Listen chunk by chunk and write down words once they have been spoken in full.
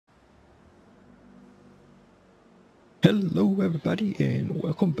Hello everybody and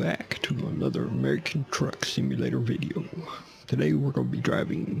welcome back to another American Truck Simulator video. Today we're going to be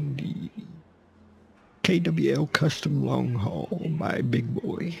driving the KWL Custom Long Haul by Big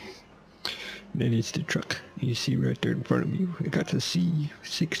Boy. And then it's the truck you see right there in front of me. I got the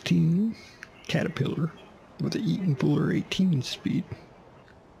C16 Caterpillar with the Eaton Fuller 18 speed.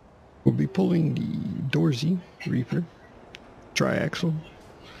 We'll be pulling the Dorsey Reefer tri-axle.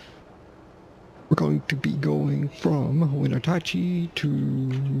 We're going to be going from Wintertachi to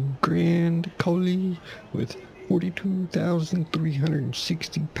Grand Coulee with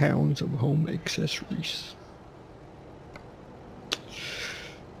 42,360 pounds of home accessories.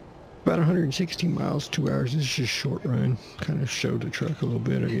 About 160 miles, 2 hours. This is just a short run. Kind of show the truck a little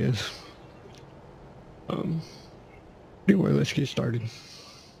bit, I guess. Anyway, let's get started.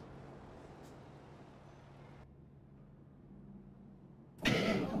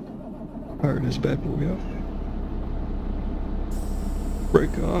 Fire this bad boy up.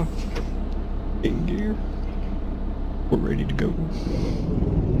 Brake off. In gear. We're ready to go.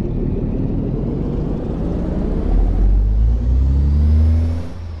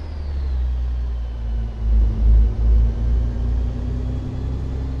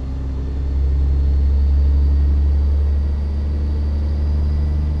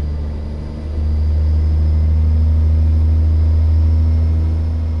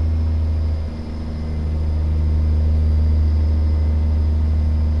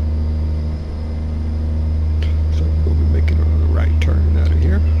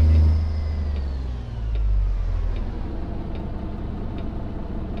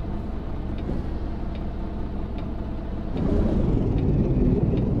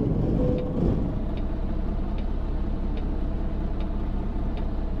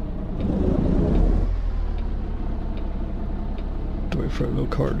 'Wait for a little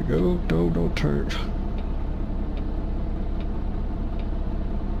car to go. No, don't turn.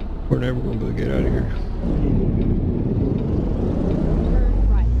 We're never going to be able to get out of here. Turn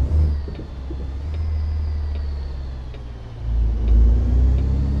right.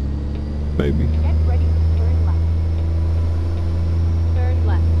 Maybe. Get ready to turn left. Turn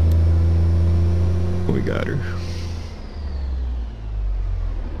left. We got her.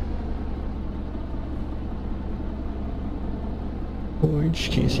 Boy, you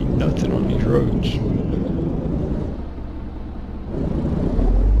just can't see nothing on these roads.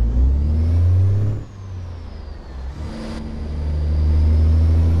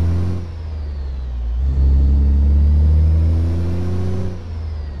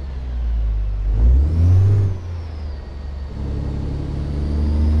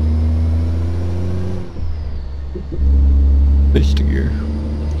 Missed a gear.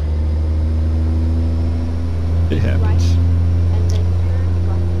 It happens. And then turn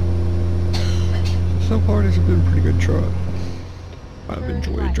right. So far, this has been a pretty good truck. I've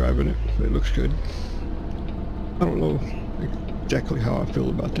enjoyed driving it. It looks good. I don't know exactly how I feel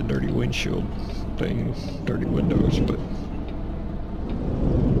about the dirty windshield thing, dirty windows, but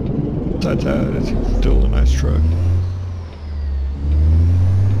besides that, it's still a nice truck.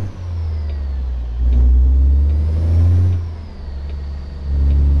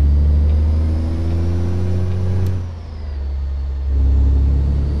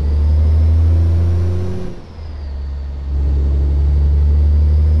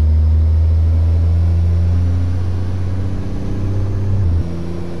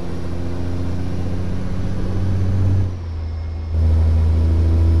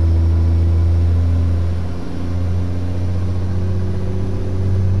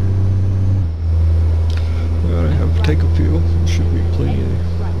 Take a fuel. Should be plenty of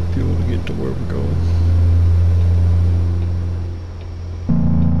fuel to get to where we're going.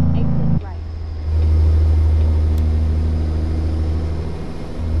 Exit right.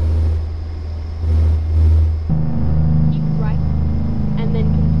 Keep right, and then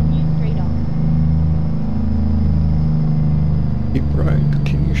continue straight on. Keep right,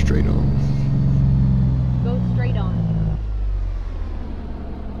 continue straight on. Go straight on.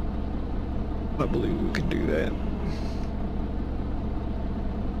 I believe we can do that.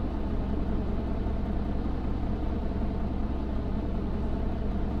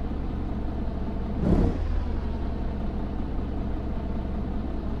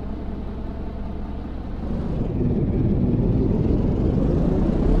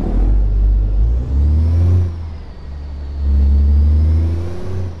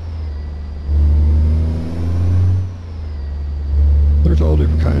 There's all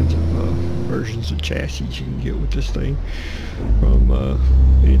different kinds of versions of chassis you can get with this thing, from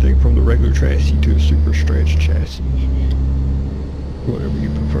anything from the regular chassis to a super stretch chassis, whatever you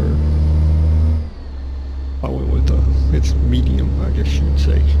prefer. I went with a it's medium, I guess you would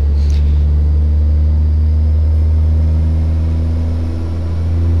say.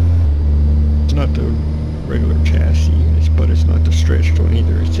 It's not the regular chassis, but it's not the stretched one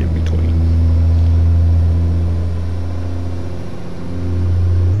either. It's in between.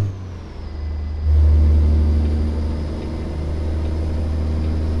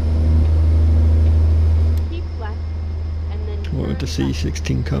 Keep left, and then Went with the turn left.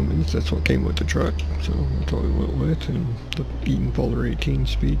 C16 Cummins. That's what came with the truck, so that's what we went with, and the Eaton Fuller 18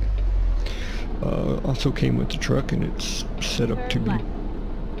 speed. Also came with the truck, and it's set up to Turn be left.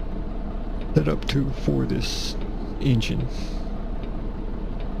 for this engine.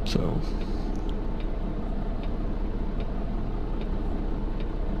 So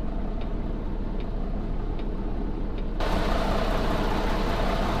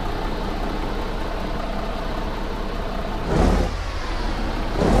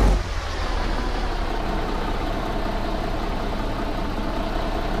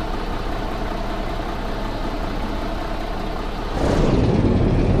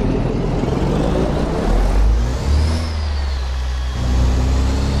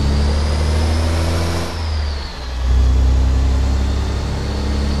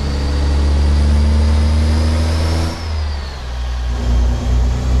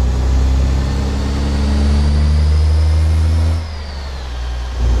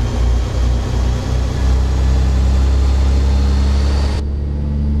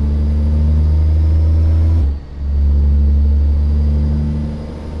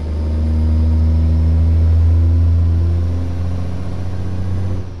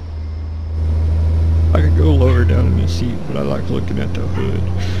I could go lower down in the seat, but I like looking at the hood,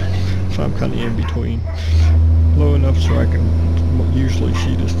 so I'm kind of in between. Low enough so I can usually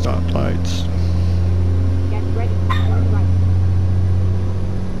see the stoplights. Get ready. Turn right.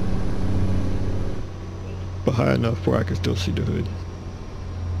 But high enough where I can still see the hood.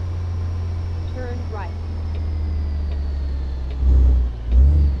 Turn right.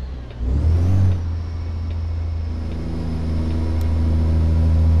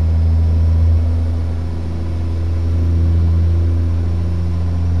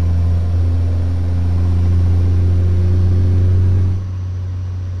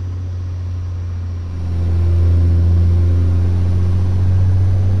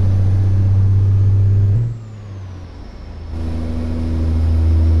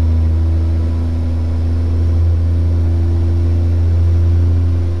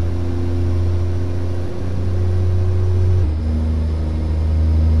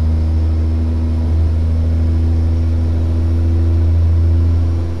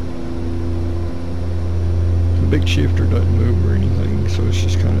 The big shifter doesn't move or anything, so it's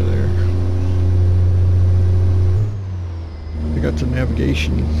just kind of there. I got the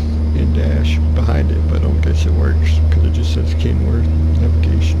navigation in dash behind it, but I don't guess it works because it just says Kenworth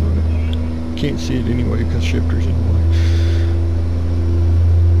navigation on it. Can't see it anyway because shifter's in the way.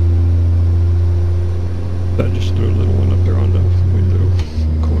 I just threw a little one up there on the window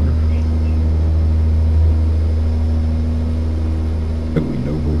in the corner. And we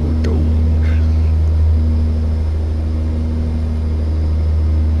know where we're going.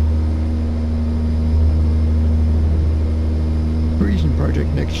 Reason Project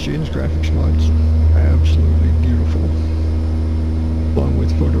Next Gen's graphics mods, absolutely beautiful. Along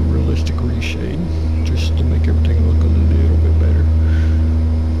with photorealistic reshade, just to make everything look a little bit better.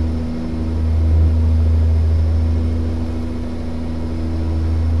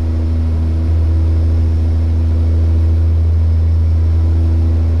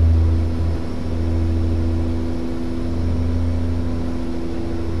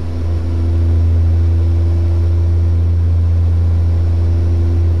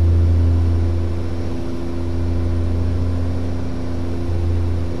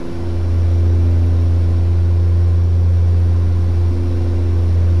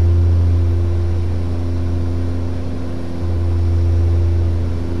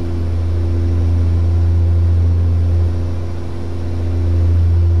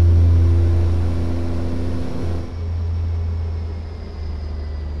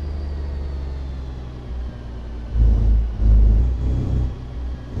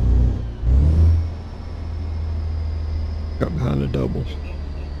 Got behind the doubles.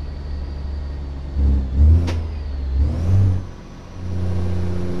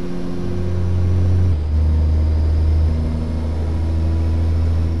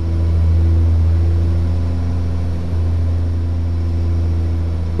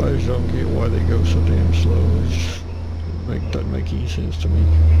 I just don't get why they go so damn slow. It just doesn't make any sense to me.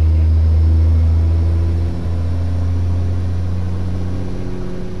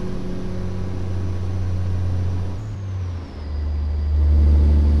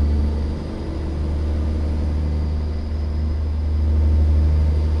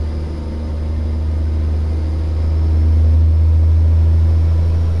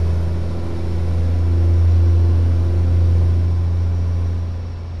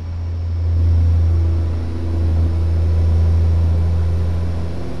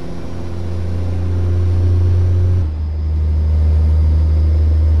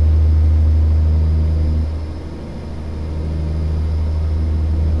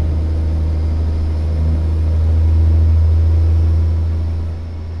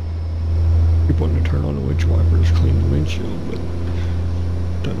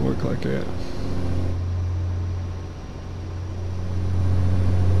 brake like that.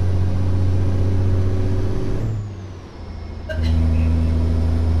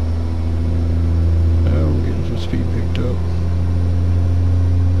 Now we're getting some speed picked up.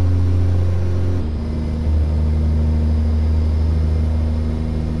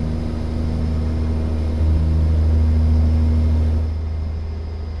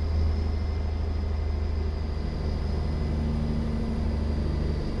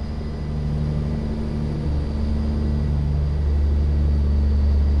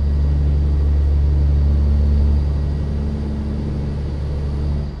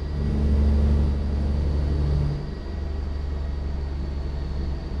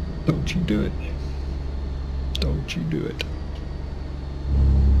 Don't you do it. Don't you do it.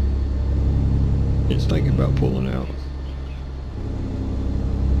 It's thinking about pulling out.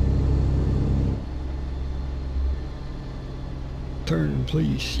 Turn,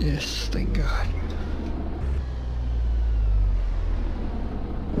 please. Yes, thank God.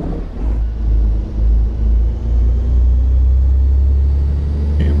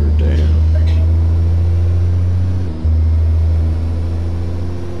 Hammer down.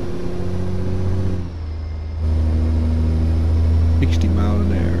 60 miles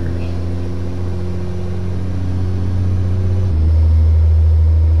an hour.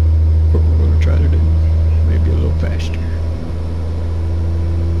 What we're going to try to do. Maybe a little faster.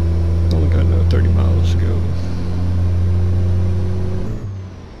 Only got another 30 miles to go.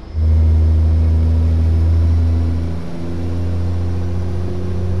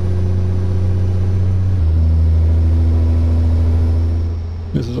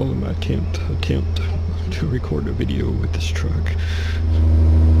 This is only my attempt to record a video with this truck.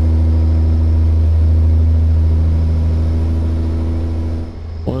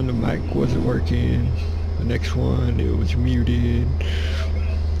 One, the mic wasn't working. The next one, it was muted,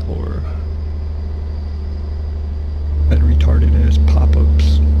 or had retarded ass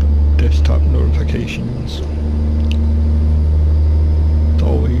pop-ups, desktop notifications. It's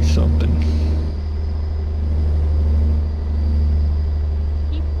always something.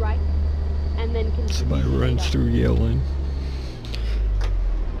 Keep right, and then continue. Somebody runs through yelling.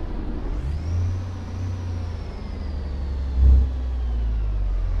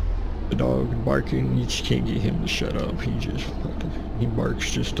 The dog barking, you just can't get him to shut up. He barks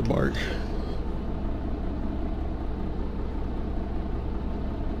just to bark.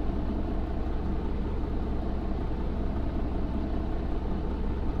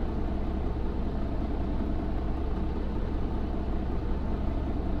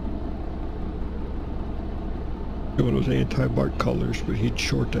 One of those anti-bark colors, but he'd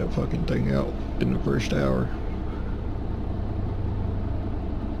short that fucking thing out in the first hour.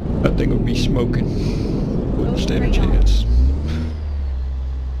 That thing would be smoking. Wouldn't stand a chance.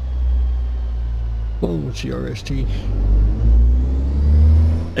 Along with CRST.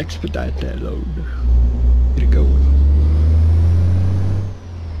 Expedite that load. Get it going.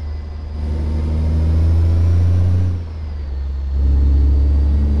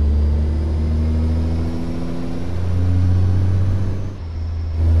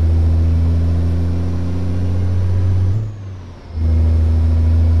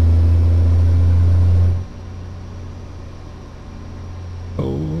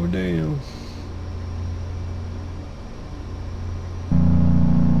 Oh, damn.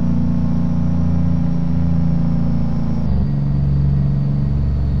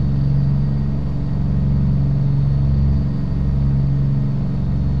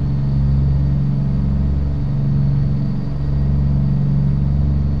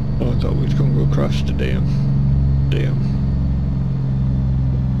 Oh, I thought we was gonna go across the dam. Damn.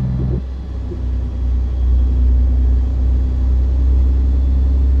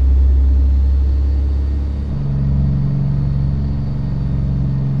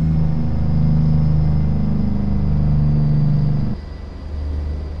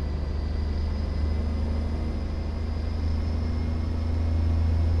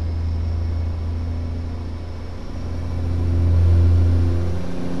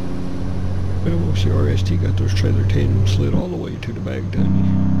 Well, CRST got those trailer tandems slid all the way to the Baghdadi.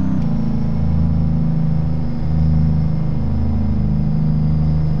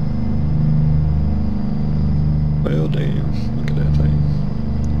 Well, damn, look at that thing.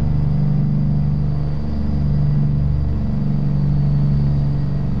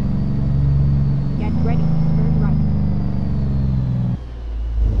 Get ready, turn right.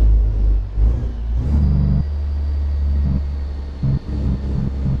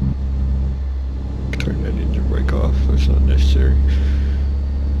 Turn that engine brake off, that's not necessary.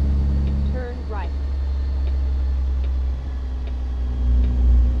 Turn right.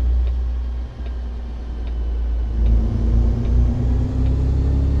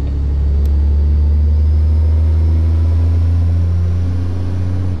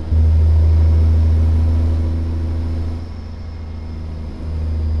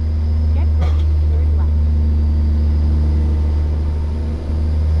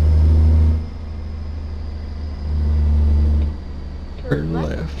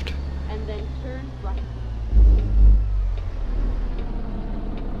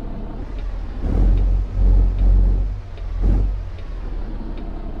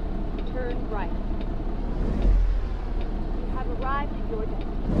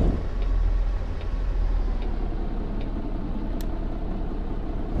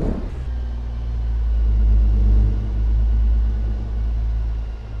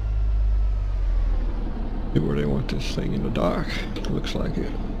 where they want this thing in the dock. Looks like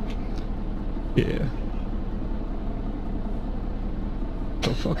it. Yeah. What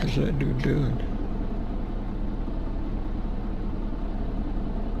the fuck is that dude doing?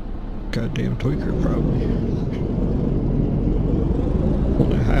 Goddamn tweaker, probably.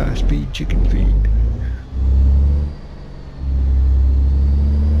 On a high-speed chicken feed.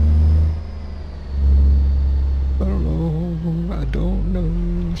 I don't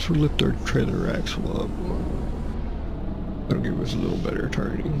know. Let's lift their trailer axle up. That'll give us a little better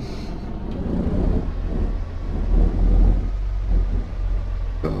turning.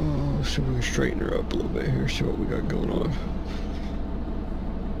 Oh, let's see if we can straighten her up a little bit here, see what we got going on.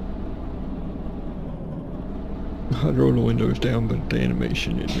 I rolled the windows down, but the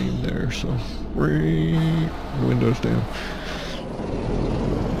animation isn't even there, so windows down.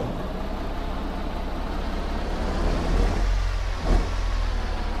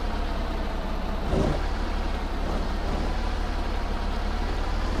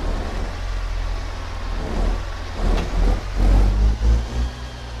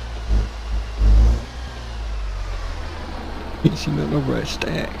 Can't see nothing over that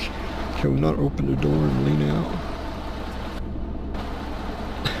stack. Can we not open the door and lean out?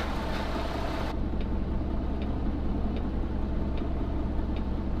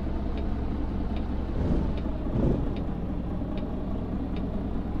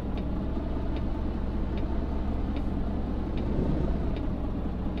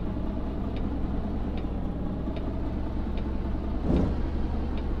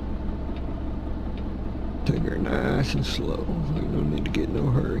 Take her nice and slow. We don't need to get in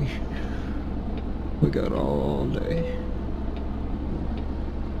no hurry. We got all day.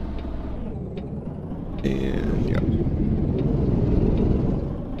 And yeah.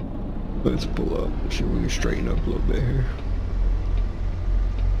 Let's pull up. See if we can straighten up a little bit here.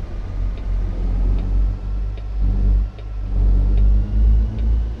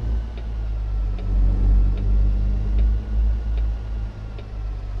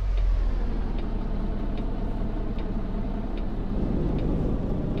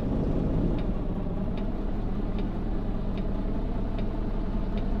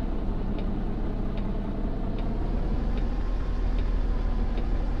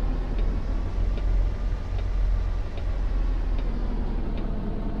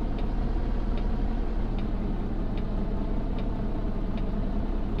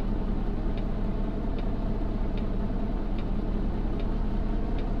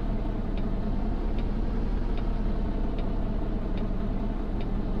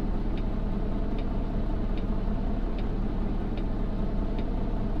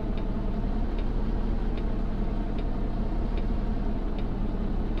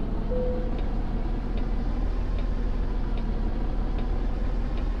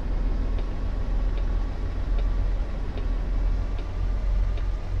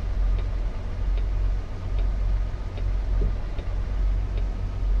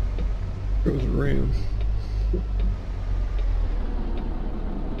 Goes around.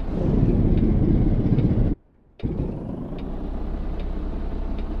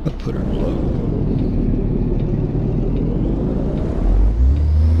 I put her low.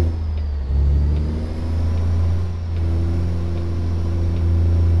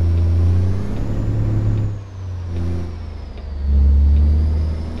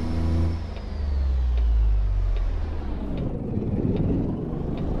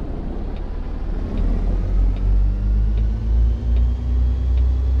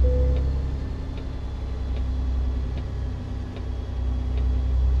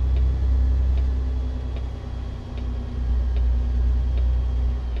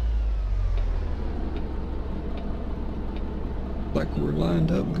 Like we're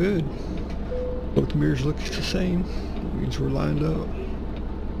lined up good. Both mirrors look the same. That means we're lined up.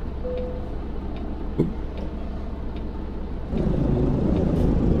 Oop.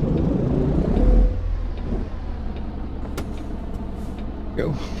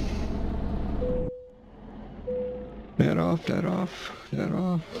 Go. That off, that off, that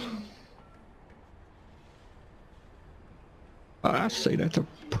off. I say that's a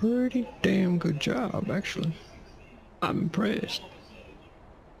pretty damn good job, actually. I'm impressed.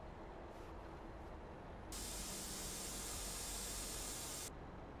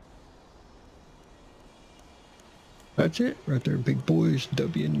 That's it, right there, Big Boy's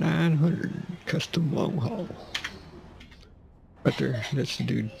W900 custom long haul. Right there, that's the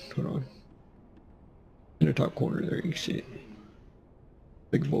dude. Hold on. In the top corner there, you see it.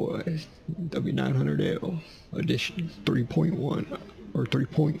 Big Boy W900L edition 3.1 or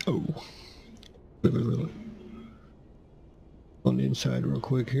 3.0. On the inside real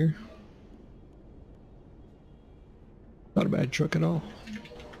quick here. Not a bad truck at all.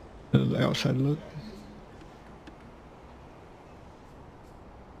 The outside look.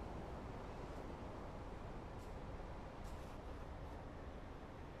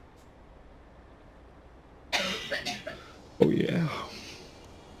 Oh yeah.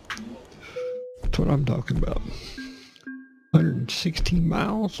 That's what I'm talking about. 116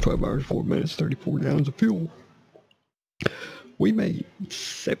 miles, 12 hours, 4 minutes, 34 gallons of fuel. We made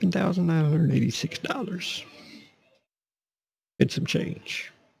 $7,986 and some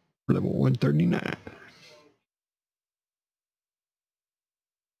change for level 139.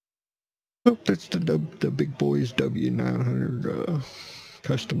 Oh, that's the Big Boy's W900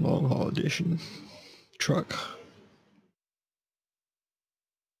 custom long haul edition truck.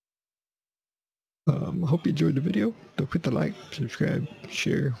 I hope you enjoyed the video. Don't forget to like, subscribe,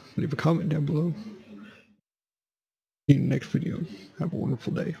 share, leave a comment down below. See you in the next video. Have a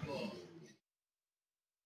wonderful day.